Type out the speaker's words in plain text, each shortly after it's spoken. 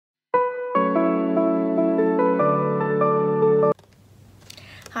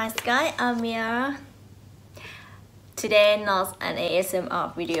Hi Sky, I'm here. Today not an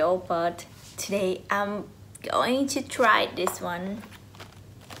ASMR video, but today I'm going to try this one.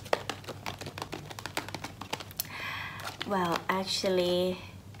 Well, actually,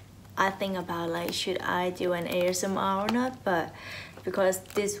 I think about like should I do an ASMR or not, but because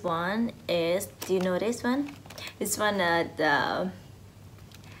this one is, do you know this one? This one the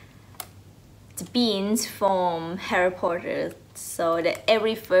beans from Harry Potter. So the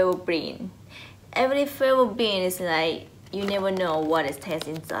Every Flavour Bean. Every Flavour Bean is like you never know what it tastes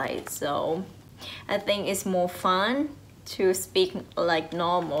inside. So I think it's more fun to speak like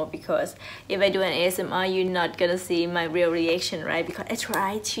normal, because if I do an ASMR, you're not gonna see my real reaction, right? Because I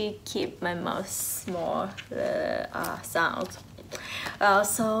try to keep my mouth small sounds.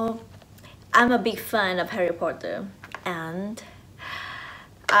 So I'm a big fan of Harry Potter, and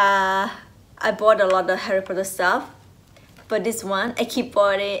I bought a lot of Harry Potter stuff, but this one I keep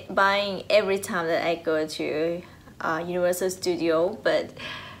buying every time that I go to Universal Studio, but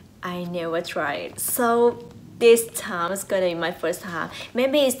I never tried. So this time is gonna be my first time.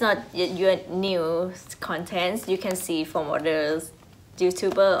 Maybe it's not your new content you can see from other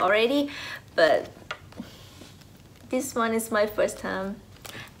YouTuber already, but this one is my first time.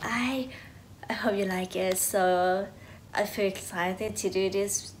 I hope you like it. So I feel excited to do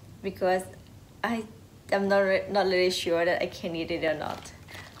this because I'm not really sure that I can eat it or not.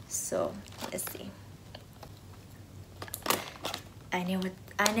 So let's see. I never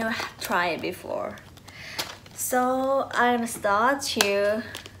tried it before. So I'm gonna start to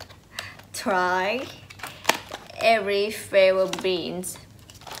try Every Flavour Beans.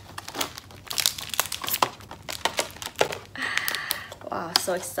 Wow,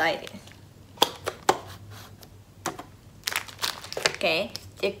 so excited. Okay,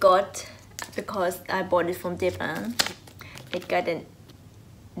 it got, because I bought it from Japan, it got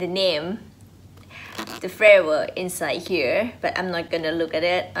the name, the flavor inside here, but I'm not gonna look at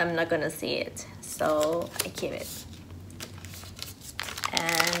it, I'm not gonna see it, so I keep it.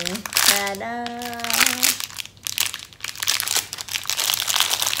 And ta-da!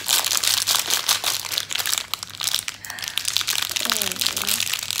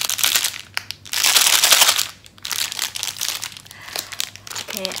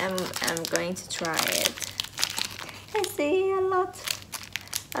 Okay, I'm going to try it. I see a lot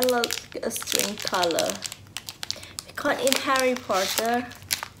of string color. Because in Harry Potter,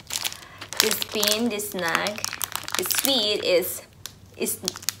 this bean, this snack, the sweet is it's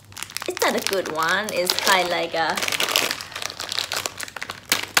not a good one. It's kind of like a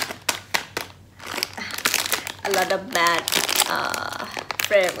lot of bad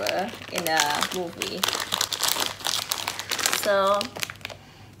flavor in the movie. So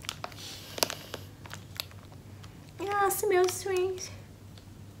yeah, smells sweet.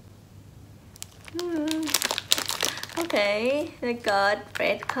 Okay, I got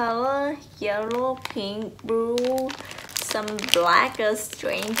red color, yellow, pink, blue, some black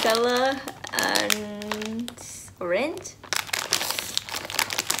string color, and orange.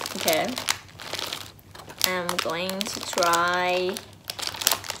 Okay, I'm going to try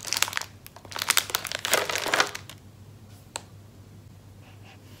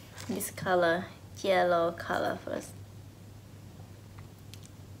this color, yellow color first.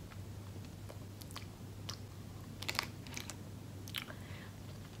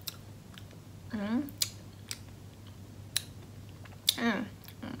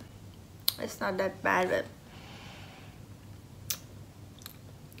 It's not that bad, but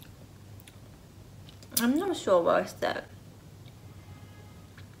I'm not sure what's that.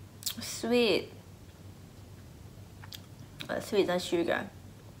 Sweet. Sweet and sugar.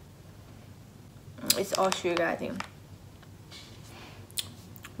 It's all sugar, I think.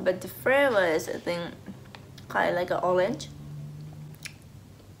 But the flavor is, I think, kind of like an orange.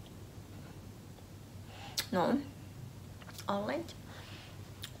 No, orange.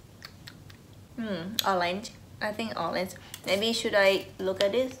 Orange. I think orange. Maybe should I look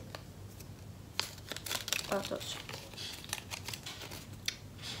at this? Oh gosh.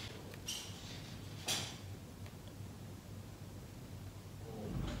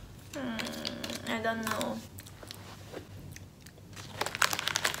 I don't know.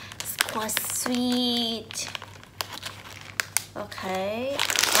 It's quite sweet. Okay,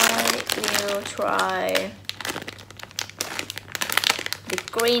 I will try the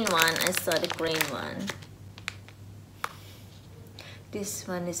green one. I saw the green one. This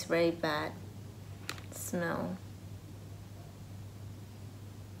one is very bad smell.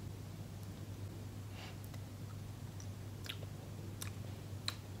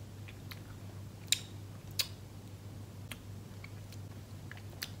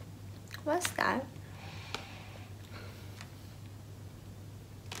 What's that?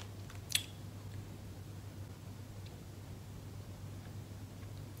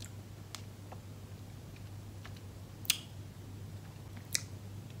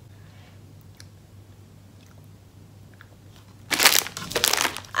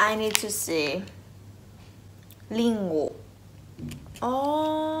 I need to see. Lingo.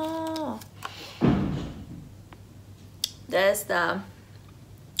 Oh, there's the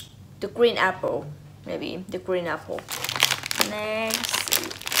green apple. Maybe the green apple.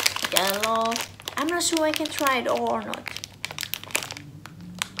 Next, yellow. I'm not sure I can try it or not.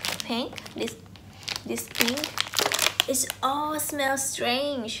 Pink. This pink. It's all smells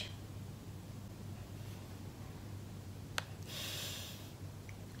strange.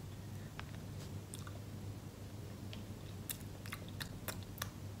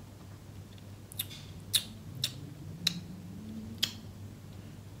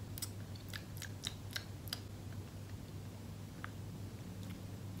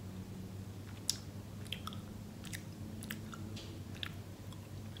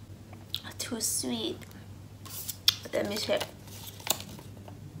 Too sweet. Let me check.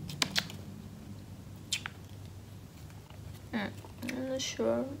 I'm not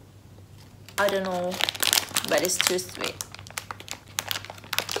sure. I don't know, but it's too sweet.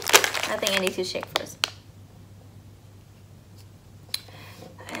 I think I need to check first.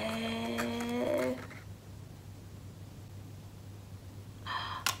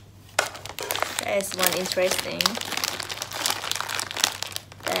 There's one interesting.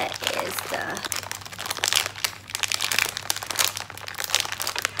 That is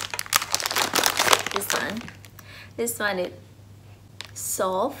this one. This one is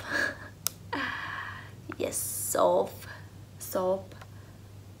soft. Yes, soft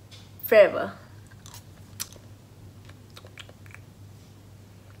flavor.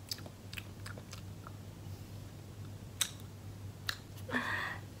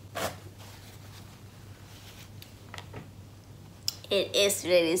 It is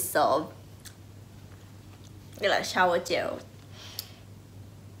really soft. It's like shower gel.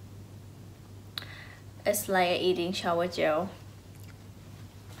 It's like eating shower gel.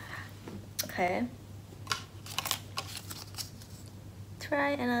 Okay. Try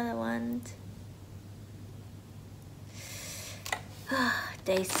another one.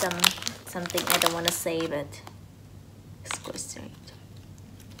 There's something I don't want to say, but it's quite strange.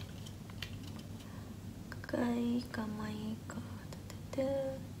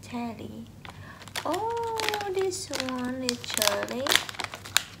 Cherry. Oh, this one is cherry.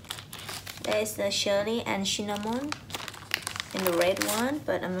 There's the cherry and cinnamon in the red one,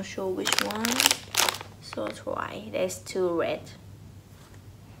 but I'm not sure which one. So try. There's two red.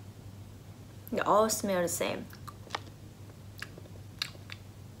 They all smell the same.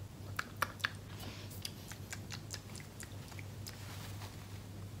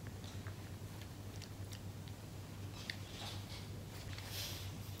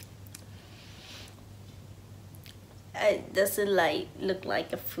 It doesn't look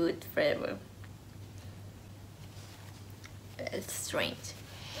like a food flavor. It's strange.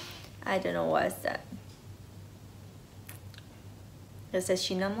 I don't know what's that. Is it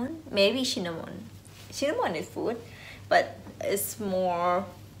cinnamon? Maybe cinnamon. Cinnamon is food, but it's more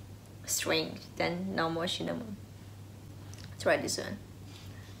strange than normal cinnamon. Try this one.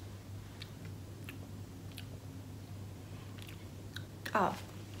 Oh,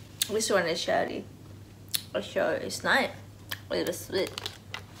 this one is cherry. Sure, it's nice. A little sweet.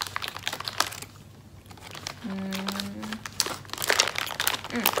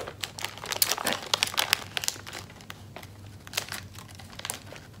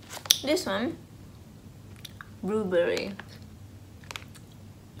 This one, blueberry.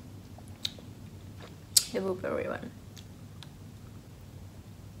 The blueberry one.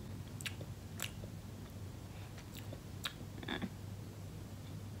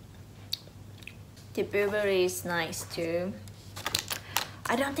 The blueberry is nice too.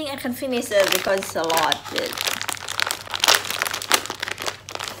 I don't think I can finish it because it's a lot.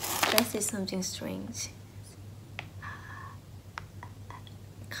 This is something strange.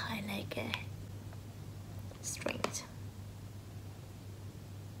 Kind of like a strange.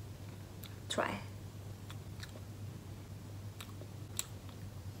 Try.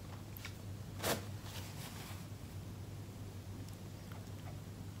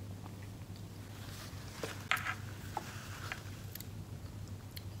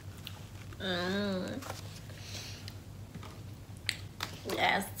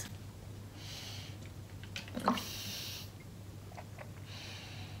 Yes.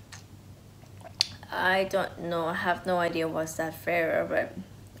 I don't know. I have no idea what's that flavor, but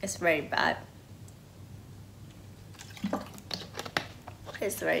It's very bad.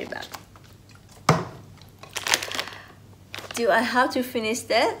 It's very bad. Do I have to finish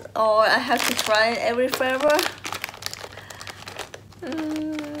that, or I have to try every flavor?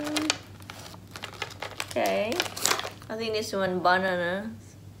 Okay, I think this one banana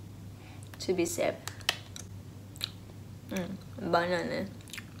to be safe. Banana,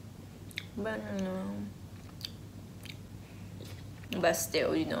 but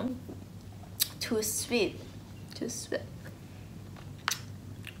still, you know, too sweet, too sweet.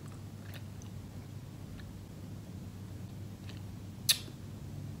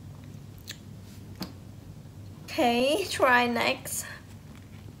 Okay, try next.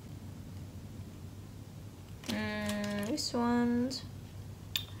 This one.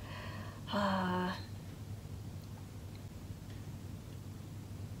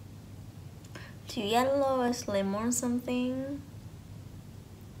 Too yellow as lemon something.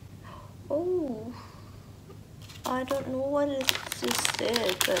 Oh, I don't know what it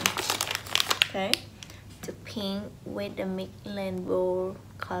is, but okay. The pink with the mixed rainbow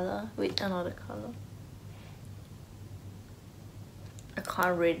color with another color. I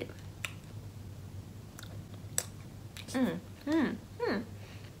can't read it.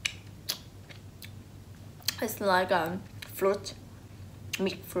 It's like a fruit,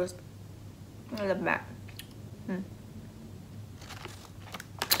 mixed fruit. I love that.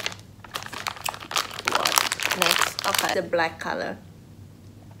 What next? Okay, the black color.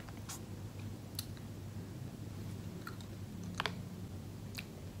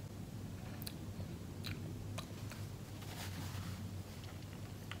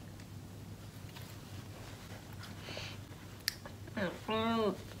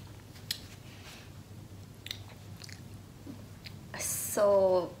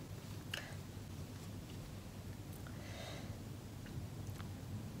 So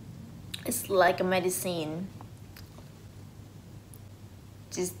it's like a medicine.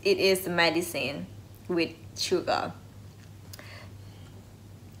 It is medicine with sugar.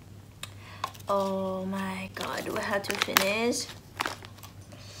 Oh my god, we have to finish.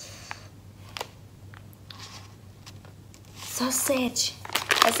 Sausage.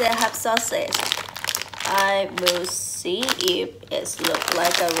 I said I have sausage. I will see if it looks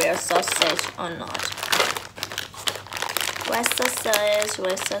like a real sausage or not. Where's sausage?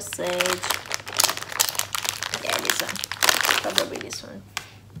 Where's sausage? Yeah, this one. Probably this one.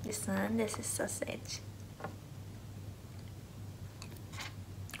 This is sausage.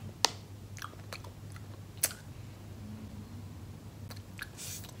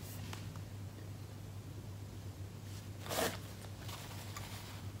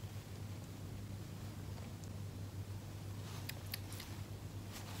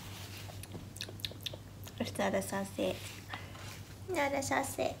 It's not a sausage. Not a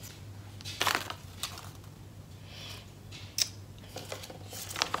sausage.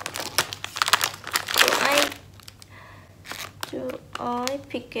 Do I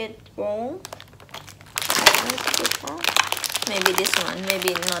pick it wrong? Maybe this one,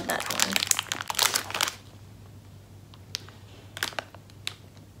 maybe not that one.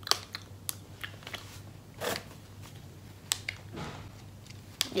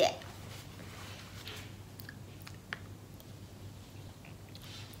 Yeah.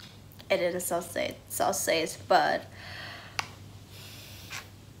 It is a sausage, but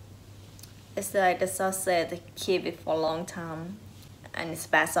it's like the sausage they keep it for a long time, and it's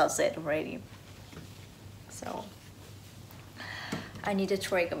bad sausage already. So I need to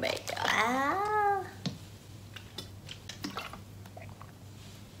try a bit.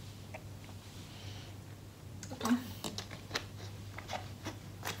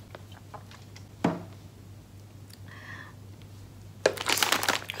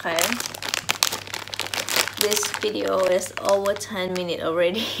 Okay, this video is over 10 minutes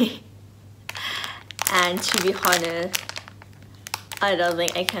already. And to be honest, I don't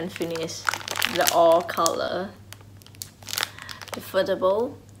think I can finish the all color. The first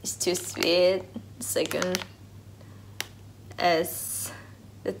bowl is too sweet. The second is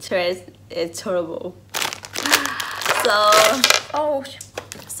the taste is terrible.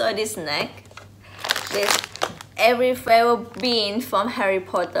 So this next, this Every Flavour Bean from Harry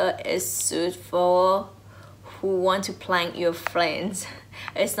Potter is suited for who want to prank your friends.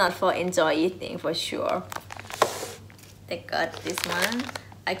 It's not for enjoy eating for sure. I got this one.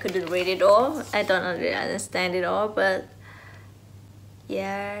 I couldn't read it all. I don't really understand it all, but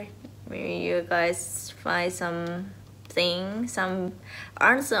yeah, maybe you guys find some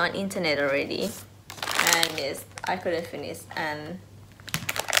answer on internet already. And yes, I couldn't finish, and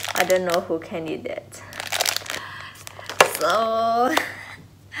I don't know who can do that. So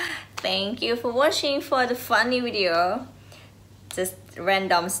Thank you for watching for the funny video. Just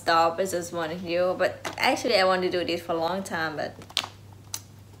random stuff I just wanted to do, but actually I want to do this for a long time, but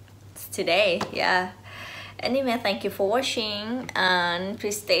it's today, yeah. Anyway, thank you for watching, and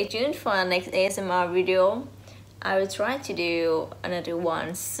please stay tuned for our next ASMR video. I will try to do another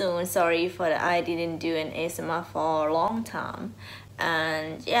one soon. Sorry for that I didn't do an ASMR for a long time.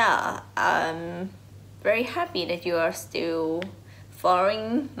 And yeah, I'm very happy that you are still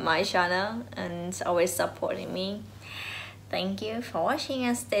following my channel and always supporting me. Thank you for watching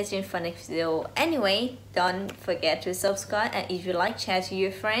and stay tuned for next video. Anyway, don't forget to subscribe, and if you like, share to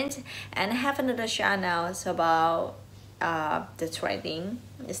your friends. And I have another channel about the trading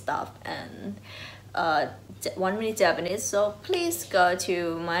stuff and 1 minute Japanese. So please go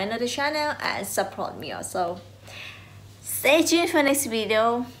to my another channel and support me also. Stay tuned for next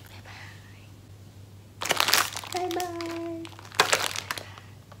video. Bye bye. Bye bye.